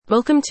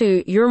Welcome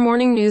to Your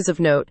Morning News of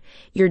Note,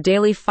 your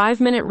daily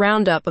 5-minute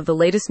roundup of the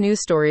latest news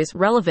stories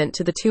relevant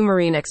to the 2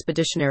 Marine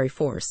Expeditionary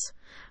Force.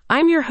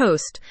 I'm your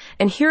host,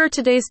 and here are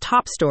today's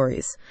top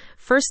stories.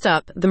 First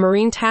up, the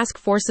Marine Task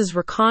Force's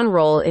Recon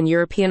role in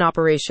European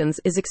operations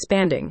is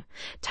expanding.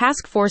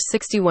 Task Force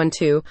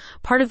 61-2,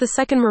 part of the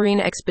 2nd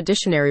Marine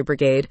Expeditionary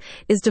Brigade,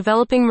 is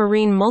developing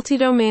marine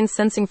multi-domain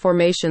sensing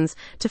formations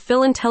to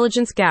fill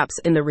intelligence gaps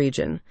in the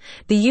region.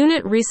 The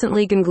unit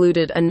recently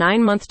concluded a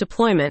 9-month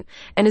deployment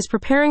and is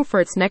preparing for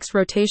its next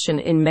rotation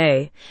in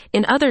May.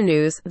 In other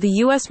news,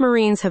 the US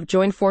Marines have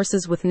joined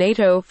forces with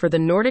NATO for the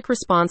Nordic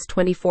Response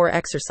 24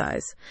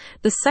 exercise.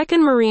 The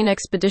 2nd Marine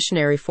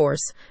Expeditionary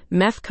Force,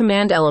 MEF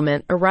Command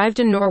Element, arrived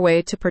in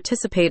Norway to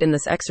participate in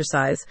this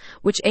exercise,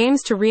 which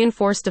aims to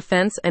reinforce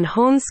defense and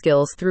hone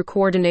skills through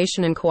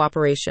coordination and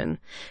cooperation.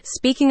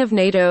 Speaking of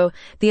NATO,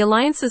 the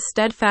Alliance's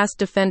Steadfast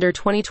Defender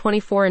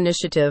 2024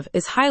 initiative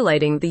is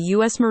highlighting the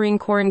U.S. Marine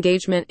Corps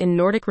engagement in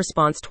Nordic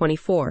Response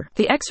 24.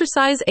 The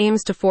exercise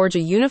aims to forge a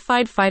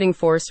unified fighting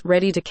force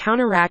ready to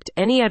counteract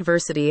any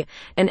adversity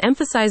and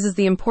emphasizes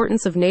the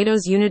importance of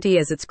NATO's unity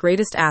as its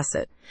greatest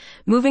asset.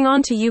 Moving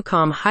on to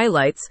EUCOM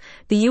highlights,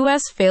 the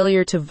U.S.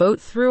 failure to vote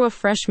through a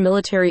fresh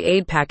military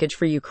aid package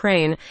for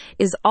Ukraine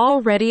is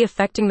already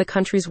affecting the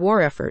country's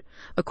war effort,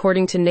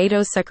 according to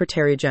NATO's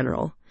Secretary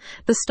General.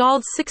 The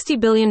stalled $60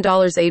 billion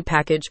aid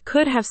package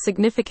could have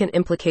significant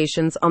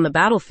implications on the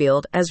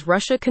battlefield as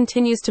Russia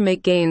continues to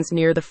make gains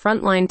near the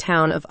frontline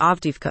town of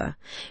Avdiivka.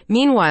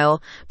 Meanwhile,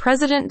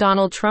 President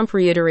Donald Trump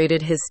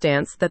reiterated his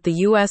stance that the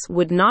U.S.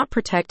 would not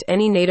protect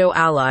any NATO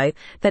ally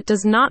that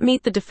does not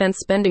meet the defense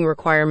spending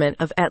requirement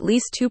of at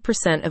least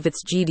 2% of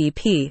its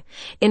GDP.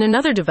 In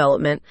another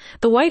development,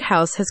 the White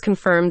House has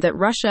confirmed that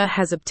Russia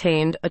has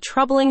obtained a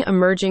troubling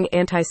emerging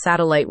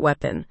anti-satellite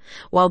weapon.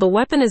 While the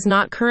weapon is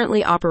not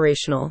currently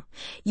operational,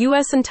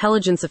 U.S.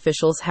 intelligence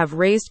officials have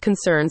raised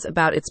concerns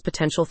about its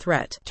potential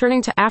threat.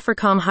 Turning to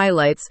AFRICOM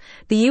highlights,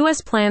 the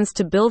U.S. plans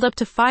to build up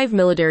to 5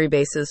 military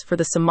bases for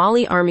the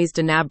Somali Army's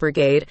Danab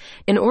Brigade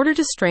in order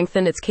to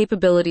strengthen its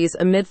capabilities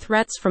amid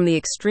threats from the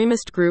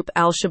extremist group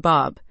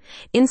Al-Shabaab.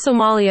 In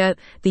Somalia,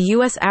 the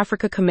U.S.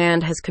 Africa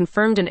Command has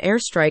confirmed an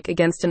airstrike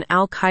against an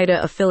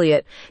al-Qaeda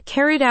affiliate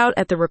carried out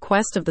at the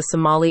request of the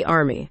Somali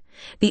Army.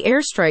 The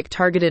airstrike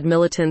targeted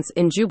militants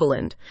in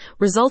Jubaland,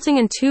 resulting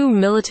in 2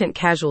 militant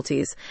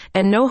casualties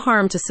and no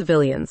harm to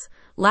civilians.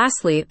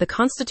 Lastly, the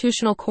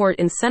Constitutional Court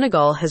in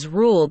Senegal has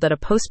ruled that a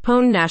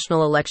postponed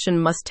national election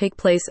must take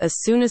place as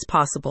soon as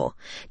possible,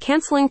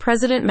 cancelling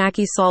President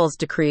Macky Sall's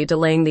decree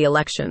delaying the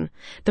election.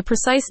 The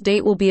precise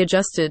date will be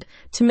adjusted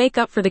to make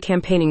up for the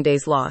campaigning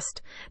days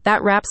lost.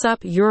 That wraps up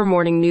your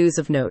morning news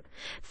of note.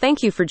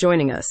 Thank you for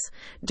joining us.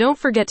 Don't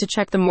forget to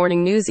check the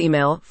morning news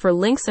email for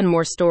links and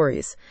more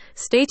stories.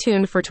 Stay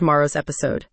tuned for tomorrow's episode.